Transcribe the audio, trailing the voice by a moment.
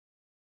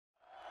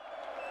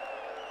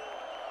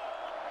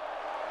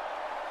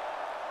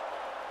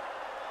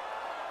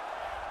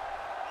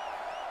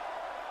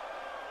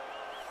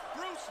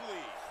Bruce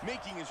Lee.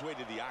 Making his way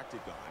to the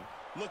octagon,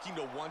 looking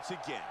to once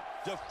again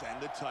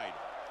defend the title.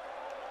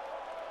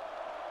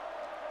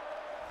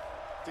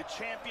 The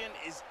champion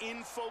is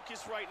in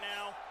focus right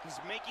now. He's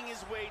making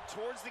his way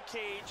towards the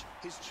cage.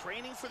 His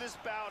training for this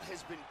bout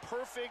has been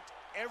perfect.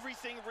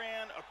 Everything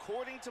ran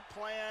according to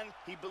plan.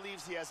 He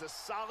believes he has a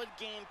solid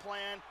game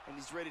plan, and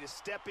he's ready to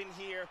step in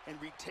here and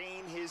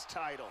retain his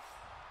title.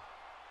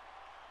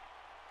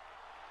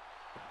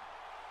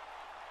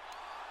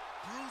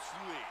 Bruce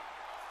Lee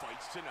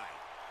fights tonight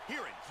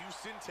here in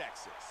Houston,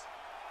 Texas.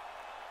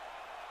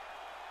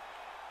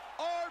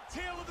 Our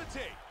tale of the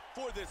tape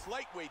for this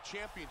lightweight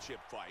championship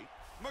fight.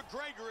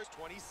 McGregor is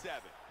 27.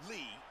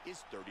 Lee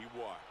is 31.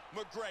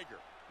 McGregor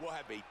will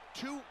have a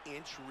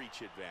 2-inch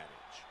reach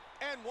advantage.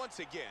 And once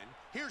again,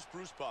 here's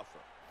Bruce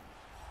Buffer.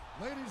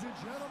 Ladies and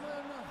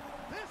gentlemen,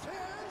 this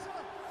is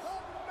the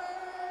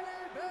main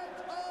event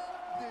of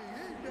the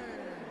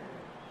evening.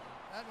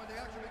 And when the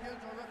action begins,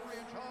 our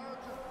referee in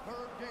charge,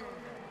 third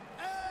game.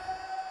 And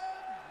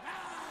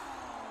now,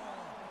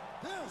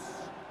 this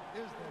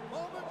is the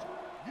moment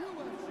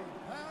UFC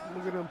fans.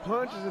 Look at them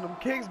punches and them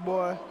kicks,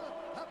 boy.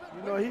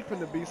 You know he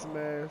finna beat some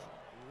ass.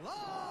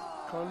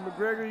 Conor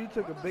McGregor, you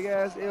took a big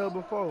ass L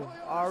before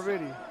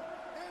already.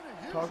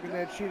 Talking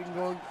that shit and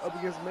going up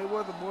against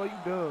Mayweather, boy, you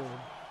done.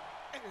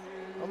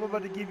 I'm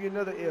about to give you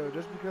another L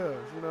just because,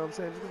 you know what I'm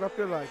saying? Just because I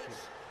feel like it.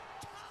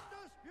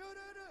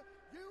 Undisputed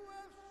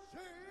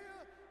UFC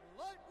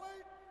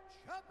lightweight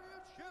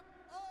championship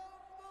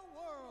of the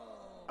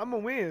world. I'm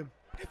gonna win.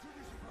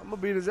 I'm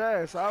gonna beat his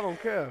ass, so I don't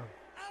care.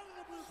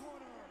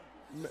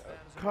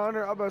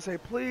 Conor, I'm about to say,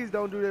 please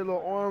don't do that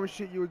little arm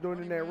shit you were doing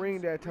in that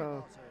ring that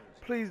time.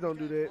 Please don't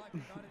do that.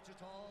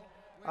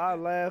 I'd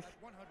laugh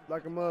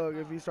like a mug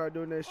if he started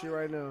doing that shit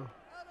right now.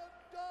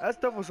 That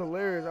stuff was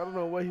hilarious. I don't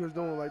know what he was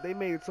doing. Like, they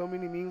made so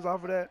many memes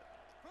off of that.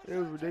 It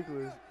was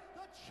ridiculous.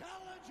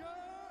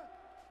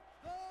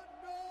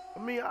 I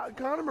mean,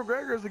 Conor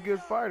McGregor is a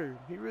good fighter.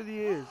 He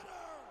really is.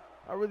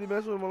 I really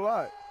mess with him a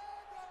lot.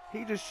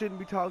 He just shouldn't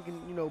be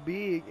talking, you know,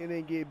 big and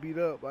then get beat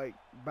up, like,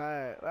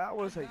 bad. I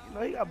want to say, you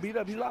know, he got beat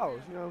up, he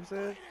lost, you know what I'm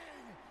saying?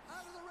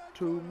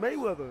 To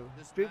Mayweather,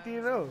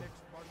 50-0.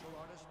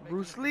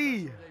 Bruce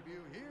Lee,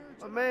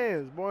 my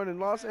man's born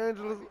in Los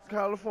Angeles,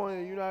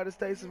 California, United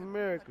States of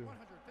America.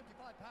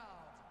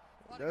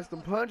 That's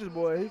them punches,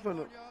 boy. He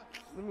finna,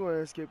 let me go ahead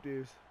and skip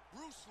this.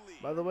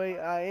 By the way,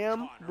 I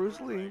am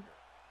Bruce Lee.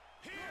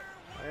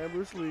 I am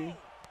Bruce Lee.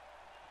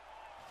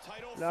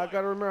 Now I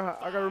gotta remember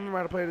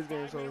how to play this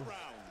game, so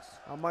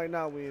I might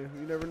not win.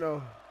 You never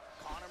know.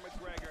 Conor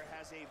McGregor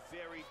has a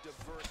very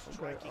diverse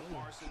striking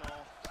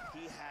arsenal.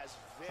 He has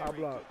very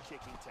good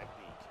kicking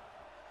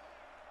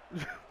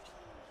technique.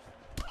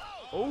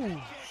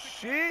 Oh,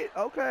 shit.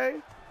 Okay.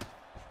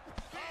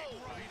 He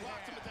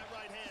blocked him with that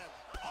right hand.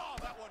 Oh,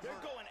 that one They're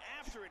going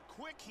after it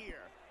quick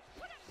here.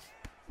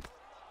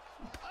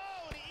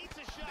 Oh, and he eats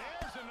a shot.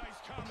 There's a nice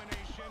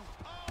combination.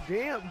 Oh.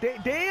 Damn,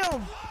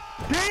 damn,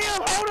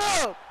 hold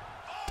up.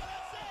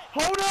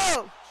 Hold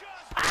up.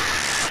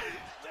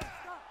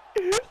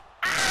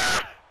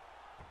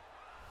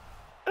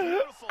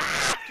 Beautiful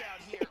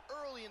knockout here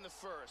early in the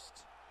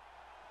first.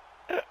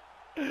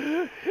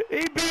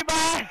 He beat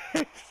my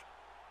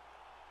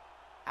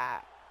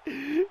ass.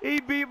 He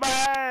beat my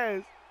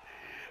ass.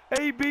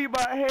 He beat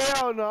my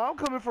hell no. I'm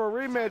coming for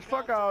a rematch.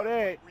 Fuck all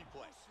that.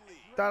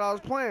 Thought I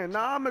was playing.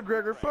 Nah,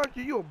 McGregor. Fuck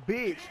you. You a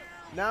bitch.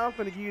 Now I'm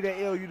finna give you that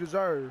L you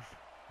deserve.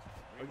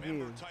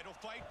 Again. Title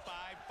fight,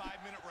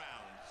 5-minute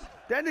rounds.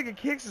 That nigga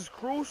kicks is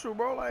crucial,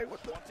 bro. Like,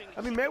 what the?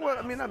 I mean,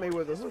 Mayweather. I mean, not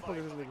Mayweather. Who the fuck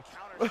is this nigga?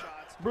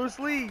 Bruce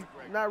Lee.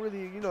 Not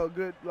really, you know,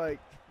 good. Like,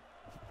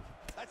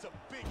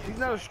 he's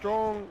not a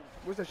strong.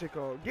 What's that shit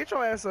called? Get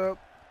your ass up.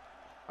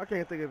 I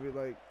can't think of it.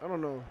 Like, I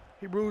don't know.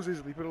 He bruised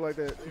easily. Put it like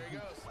that. There he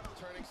goes.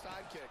 Turning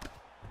side kick.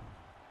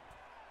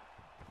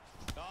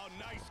 Oh,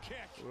 nice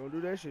kick. We don't do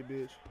that shit,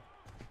 bitch.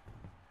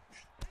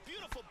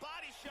 Beautiful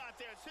body shot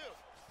there too.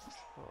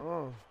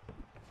 Oh,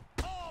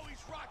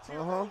 he's rocked here.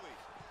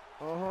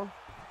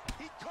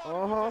 He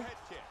caught head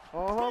kick.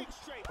 Big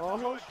straight. Good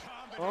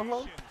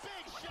combination.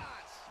 Big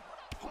shots.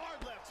 Hard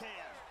left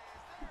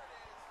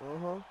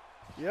hand.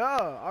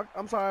 Yeah.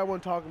 I'm sorry I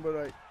wasn't talking, but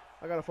like,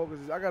 I gotta focus.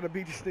 I gotta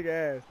beat this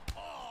nigga ass.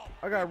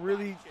 I got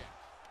really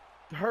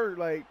hurt.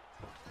 Like,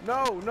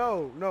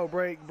 no,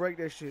 break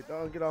that shit.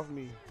 Get off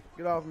me.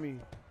 Get off me.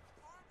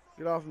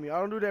 Get off me. I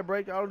don't do that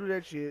break. I don't do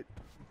that shit.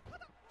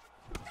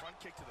 Front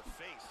kick to the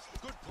face.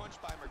 Good punch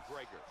by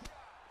McGregor.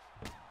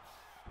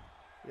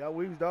 Y'all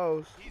weaves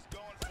those. He's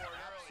going for it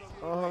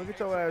early. Get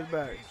your ass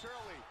back.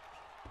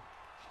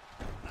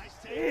 Nice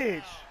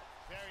Bitch.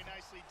 Very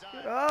nicely done.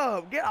 Get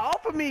up. Get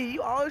off of me.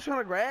 You always trying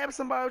to grab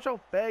somebody with your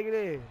faggot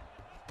ass.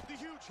 The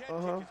huge head kick is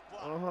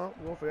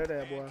blocked. Going for that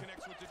ass, boy.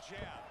 Connects with the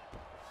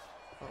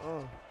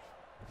jab.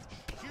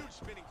 Huge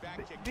spinning back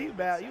kick.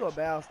 You a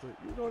bastard.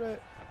 You know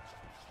that?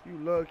 You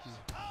lucky.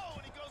 Oh,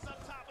 and he goes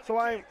up top of So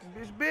I ain't,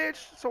 bitch.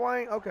 So I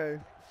ain't, okay.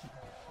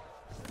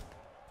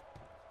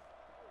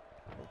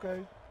 Okay.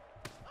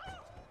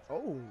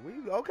 Oh,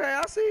 okay,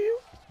 I see you.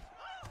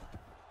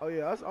 Oh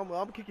yeah, I'm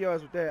gonna kick your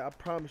ass with that. I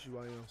promise you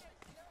I am.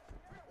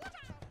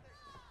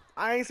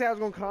 I ain't say I was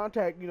gonna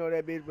contact, you know,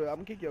 that bitch, but I'm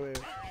gonna kick your ass.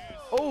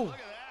 Oh,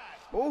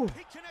 oh.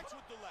 He connects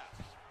with the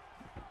left.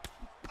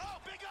 Oh,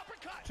 big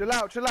uppercut. Chill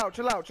out, chill out,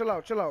 chill out, chill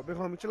out, chill out, big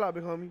homie, chill out,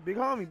 big homie, big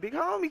homie, big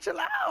homie, chill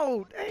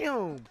out.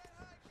 Damn.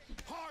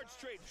 Hard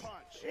straight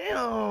punch.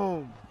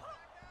 Damn.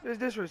 This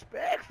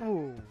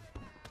disrespectful.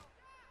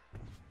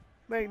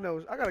 Make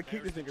no, I gotta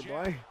kick this nigga,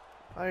 boy.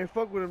 I ain't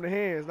fuck with him the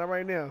hands, not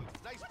right now.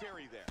 Nice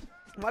parry there.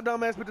 My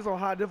dumb ass put this on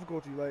high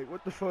difficulty, like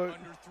what the fuck?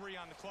 Under 3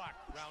 on the clock,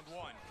 round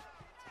 1.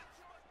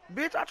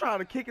 Bitch, I tried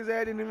to kick his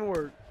ass, didn't even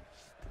work.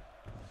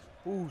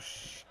 Ooh,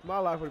 my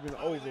life would have been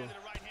over. Both men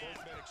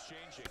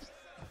exchanging.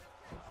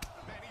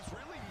 Man, he's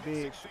really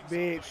mixing Bitch, things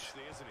bitch. up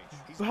nicely, isn't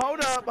he?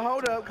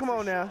 Hold up, come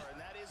on now. And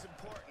that is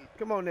important.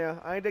 Come on now.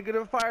 I ain't that good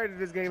of a fighter to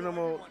this game no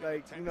more.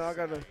 Like, you know, I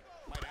gotta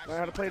learn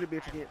how to play the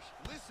bitch again.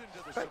 Listen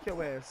to the Back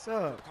your ass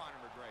up. Conor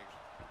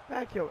McGregor.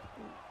 Back your...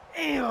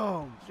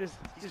 Damn! Just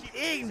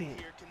ignorant.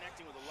 Here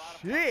connecting with a lot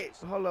of Shit!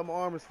 Hold up, my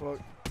arm is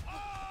fucked.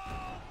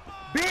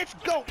 Bitch,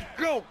 go,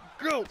 go,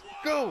 go,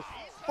 go!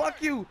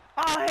 Fuck you!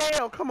 Oh,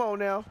 hell! Come on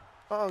now.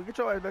 Get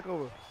your ass back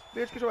over.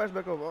 Bitch, get your ass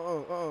back over.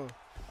 Oh,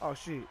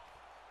 shit.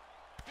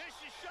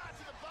 vicious shot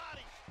to the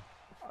body.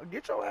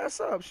 Get your ass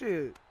up,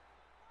 shit.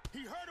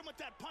 He hurt him with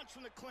that punch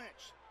from the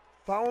clinch.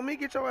 Follow me,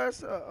 get your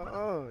ass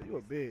up. You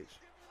a bitch.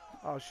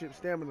 Oh, shit,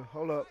 stamina.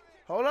 Hold up.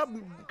 Hold up,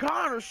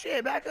 Conor,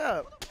 shit, back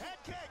up. Head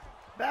kick.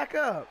 Back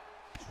up.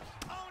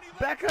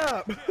 Back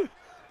up.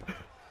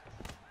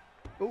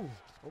 Ooh,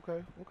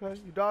 okay.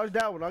 You dodged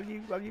that one. I'll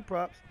give you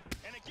props.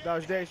 And again,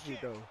 Dodge that head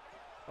shit kick. though.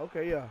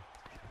 Okay, yeah.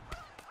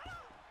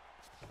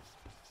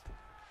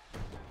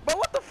 But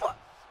what the fuck?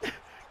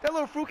 That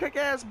little fruitcake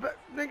ass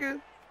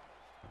nigga.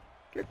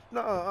 Get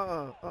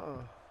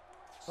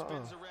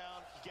Spins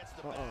around, gets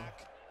the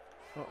back.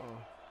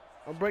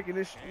 I'm breaking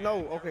this.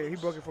 No, okay, he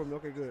broke it for me.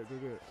 Okay, good.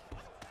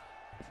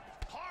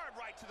 Hard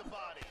right to the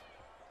body.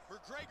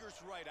 McGregor's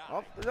right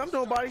eye. I'm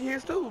doing body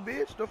hits too,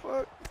 bitch. The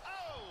fuck?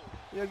 Oh!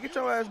 Yeah, get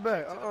your ass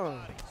back. Solid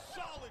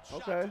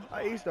shot Okay, to the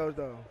I body. eat those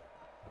though.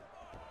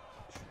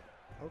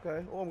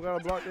 Okay. Oh, I'm gonna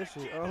block this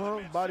shit.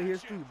 Body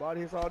hits too.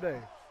 Body hits all day.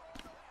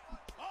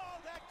 Oh,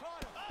 that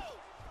caught him. Oh!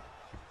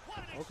 What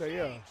an Okay,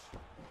 yeah.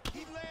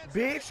 He lands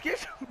Bitch,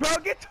 get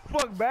the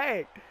fuck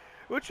back.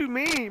 What you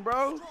mean,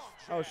 bro?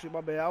 Oh shit,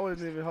 my bad. I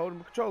wasn't even holding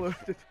the controller.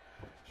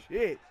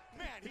 Shit.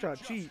 Man, You trying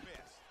to cheat. missed.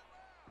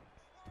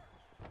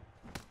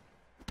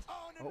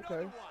 Oh, and Okay.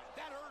 another one.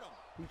 That hurt him.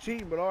 You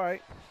cheating, but all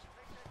right.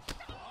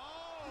 Oh.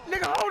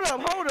 Nigga,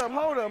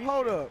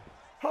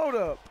 hold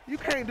up. You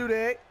can't do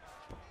that.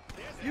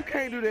 You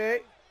can't do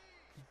that.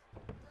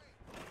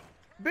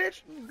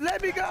 Bitch,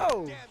 let me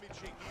go.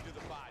 Damaging knee to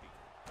the body.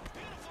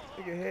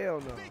 Nigga, hell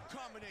no. Big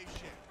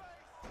combination.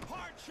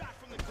 Hard shot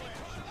from the clinch.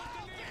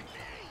 Flying knee.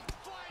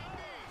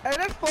 Hey,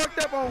 that's fucked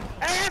up on.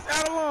 Hey, that's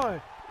out of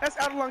line. That's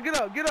out of line. Get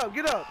up.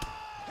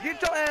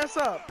 Get your ass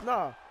up.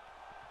 Nah.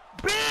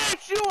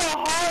 Bitch, you a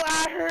hoe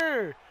out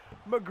here.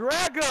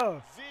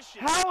 McGregor. Vicious.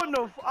 How in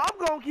the I'm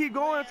gonna keep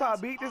going until I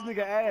beat this nigga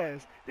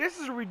ass. This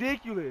is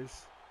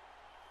ridiculous.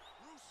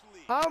 Bruce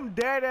Lee. I'm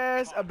dead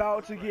ass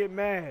about to get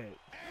mad. And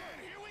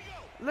here we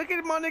go. Look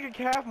at my nigga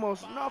calf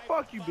muscle. Nah,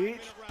 fuck you,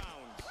 bitch.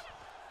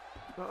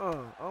 5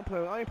 rounds.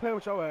 I ain't playing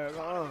with your ass.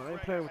 I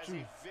ain't playing with Has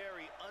you. a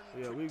very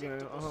Yeah, we game,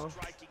 unpredictable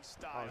striking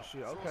style. Oh,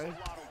 shit, Throws okay. a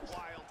lot of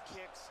wild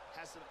kicks,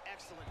 has some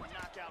excellent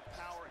knockout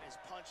power in his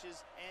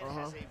punches, and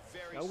has a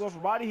very I'm going for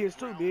body hits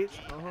too, strong bitch.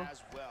 game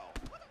as well.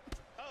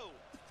 Oh,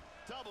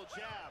 double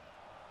jab.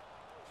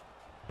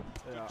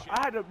 Yeah. I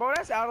had to, bro.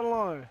 That's out of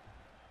line.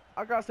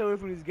 I gotta stay away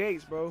from these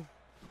gates, bro.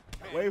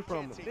 Man, Away you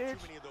from can't him, take bitch.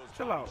 too many of those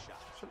Chill body out. shots.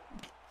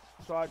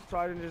 So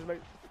I didn't just make.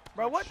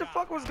 Bro, what the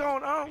fuck was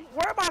going on?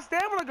 Where'd my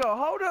stamina go?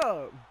 Hold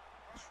up.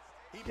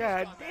 He missed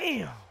God on that.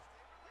 damn.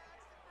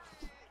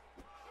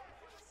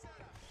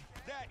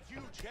 That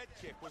huge head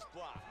kick was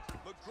blocked.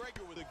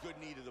 McGregor with a good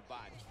knee to the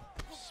body.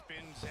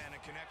 Spins and a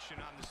connection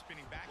on the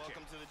spinning back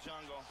Welcome to the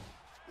jungle.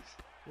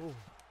 Ooh.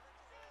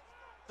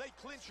 They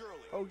clinch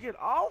early. Oh, get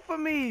off of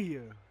me.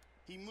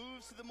 He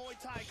moves to the Muay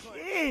Thai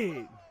clinch.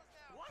 Shit.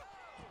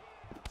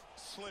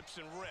 Slips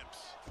and rips.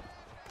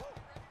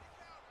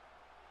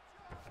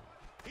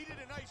 He did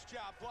a nice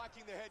job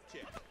blocking the head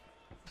kick.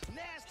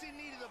 Nasty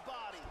knee to the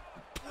body.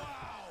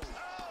 Wow.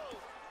 Oh!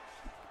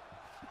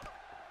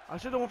 I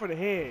should have went for the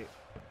head.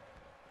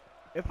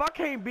 If I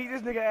can't beat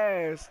this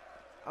nigga ass,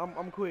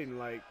 I'm quitting.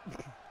 Like,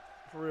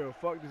 for real.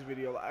 Fuck this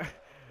video. Like,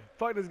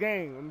 fuck this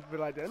game. I'm gonna be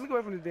like that. Let me go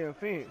away from this damn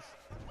fence.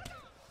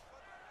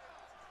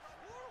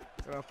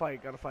 Gotta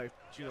fight.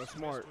 You know, Just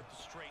smart. missed with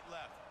the straight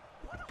left.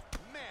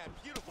 Man,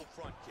 beautiful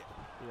front kick.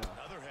 Yeah.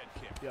 Another head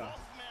kick. Yeah. Both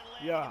men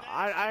landing Yeah.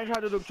 that I ain't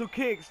trying to do 2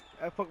 kicks.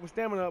 I fuck my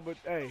stamina up, but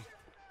hey.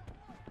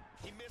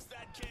 He missed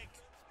that kick.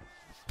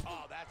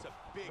 Oh, that's a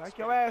big Back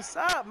spin your ass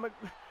up. Look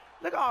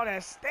at all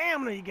that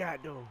stamina you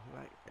got, though.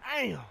 Like,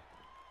 damn.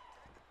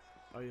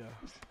 Oh, yeah.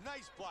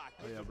 Nice block.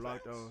 Oh, with yeah. the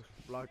Block fence. those.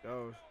 Block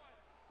those.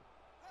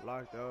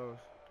 Block those.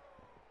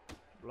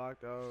 Block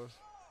those.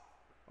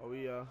 Oh,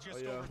 yeah. Just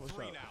Oh, yeah. over What's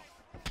 3 up? now.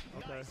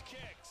 Okay. Nice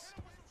kicks.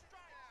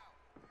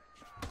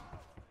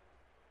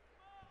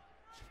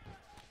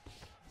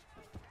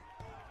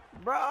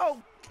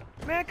 Bro,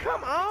 man,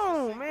 come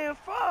on, man,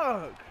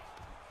 fuck.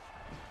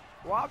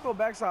 Well, I'll go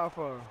backside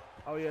for him.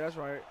 Oh, yeah, that's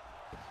right.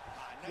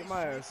 Get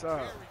my ass up.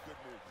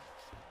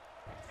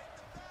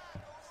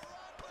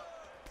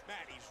 Man,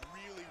 he's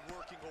really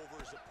working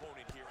over his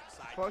opponent here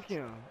inside. Fuck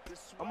him.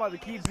 I'm about to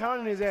keep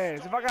pounding his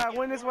ass. If I gotta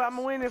win this way, I'm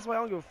gonna win this way. I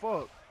don't give a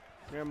fuck.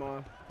 Never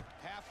mind.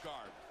 Half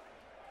guard.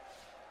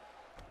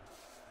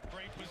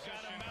 Great position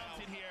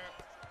mounted here.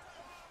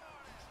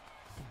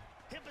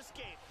 Hip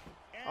escape.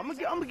 I'm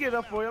gonna get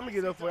up for you. I'm gonna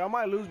get up for you. I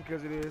might lose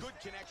because it is. Good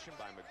connection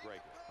by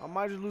McGregor. I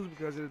might just lose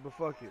because it is, but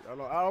fuck it. I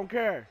don't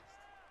care.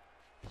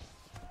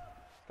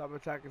 Stop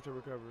attacking to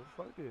recover.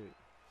 Fuck it.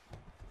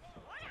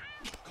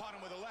 Caught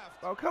him with a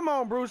left. Oh, come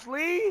on, Bruce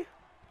Lee.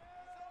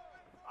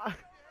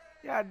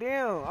 God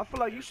damn. I feel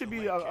like you should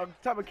be a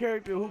type of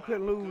character who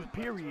couldn't lose,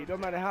 period. No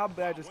matter how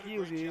bad your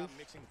skills is.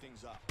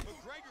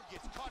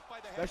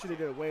 That should have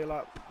did a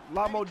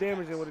lot more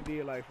damage than what it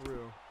did, like, for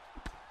real.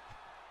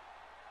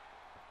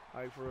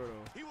 Like, for real,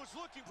 though. He was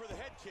looking for the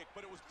head kick,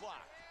 but it was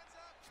blocked.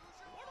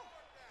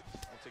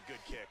 That's a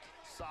good kick.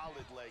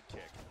 Solid leg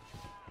kick.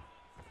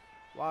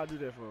 Why I do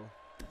that for him?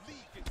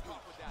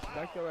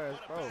 Back your ass,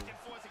 bro.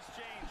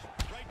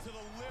 Right to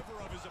the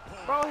liver of his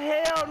opponent. Bro,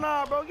 hell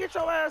nah, bro. Get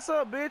your ass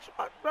up, bitch.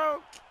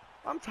 Bro,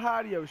 I'm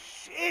tired of your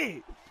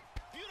shit.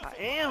 I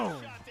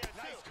am.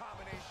 Nice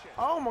combination.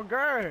 Oh, my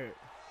God.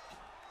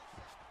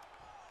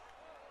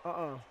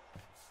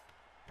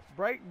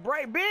 Break,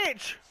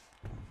 bitch.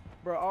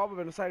 Bro, all I'm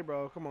gonna say,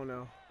 bro. Come on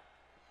now.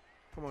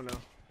 Come on now.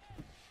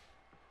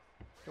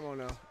 Come on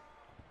now.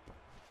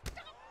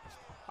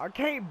 I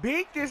can't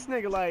beat this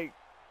nigga, like,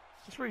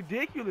 it's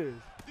ridiculous.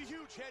 The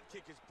huge head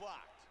kick is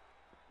blocked.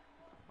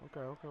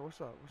 Okay,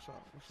 what's up?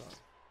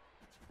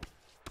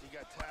 He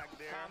got tagged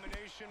there.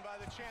 Combination by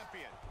the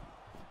champion.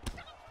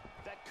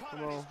 That cut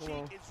on his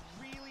cheek is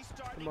really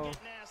starting to get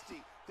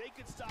nasty. They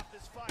could stop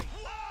this fight.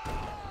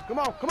 Come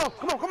on.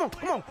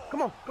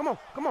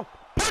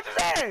 Punch his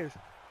ass!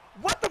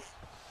 What the f—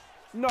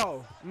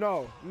 No.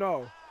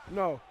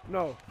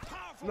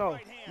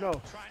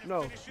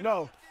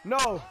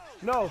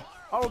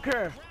 I don't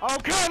care.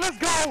 Let's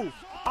go.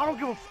 I don't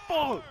give a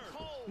fuck.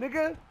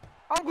 Nigga,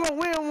 I'm gonna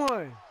win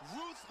one.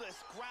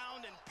 Ruthless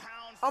ground and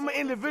pound. I'm gonna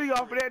end the video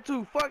off of that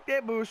too. Fuck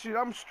that bullshit.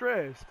 I'm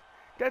stressed.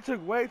 That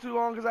took way too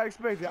long as I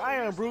expected. I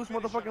am Bruce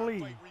motherfucking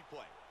Lee.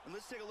 And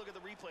let's take a look at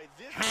the replay.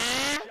 This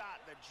shot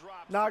that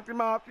drops. Knocked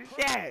him off the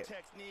shit.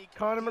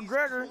 Conor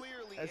McGregor,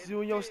 that's you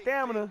and your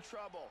stamina.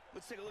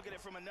 Let's take a look at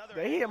it from another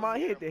They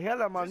hit the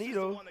hell out of my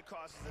needle.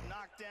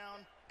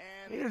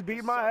 He just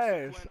beat my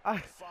ass.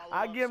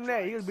 I give him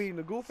that. He was beating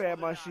the goof at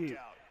my shit.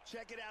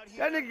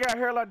 That nigga got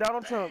hair like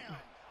Donald Trump.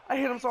 I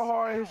hit him so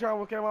hard his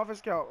hair came off his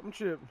scalp. I'm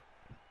tripping.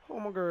 Oh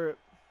my God.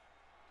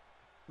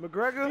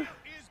 McGregor,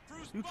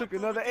 you took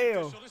another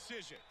L.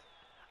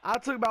 I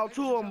took about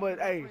 2 of them, but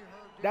hey,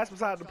 that's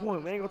beside the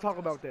point. We ain't gonna talk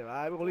about that.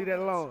 Alright, we're gonna leave that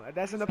alone.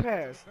 That's in the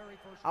past.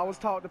 I was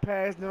taught the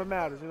past never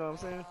matters, you know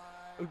what I'm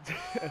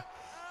saying?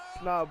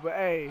 Nah, but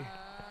hey.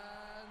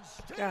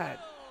 God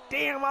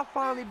damn, I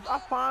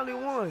finally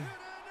won.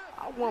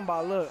 I won by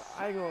luck.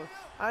 I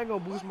ain't gonna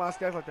boost my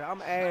stats like that.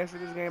 I'm ass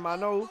in this game, I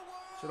know.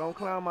 So don't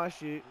clown my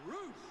shit.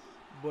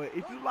 But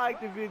if you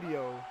like the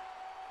video,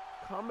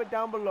 comment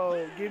down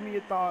below, give me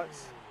your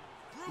thoughts.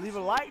 Leave a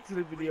like to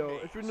the video.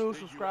 If you're new,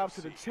 subscribe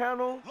to the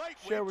channel.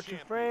 Share with your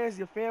friends,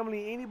 your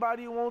family,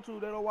 anybody you want to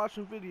that are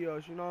watching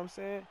videos. You know what I'm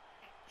saying?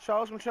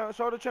 Show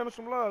the channel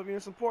some love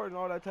and support and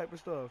all that type of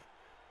stuff.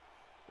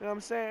 You know what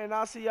I'm saying? And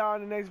I'll see y'all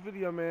in the next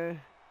video,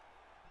 man.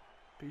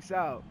 Peace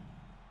out.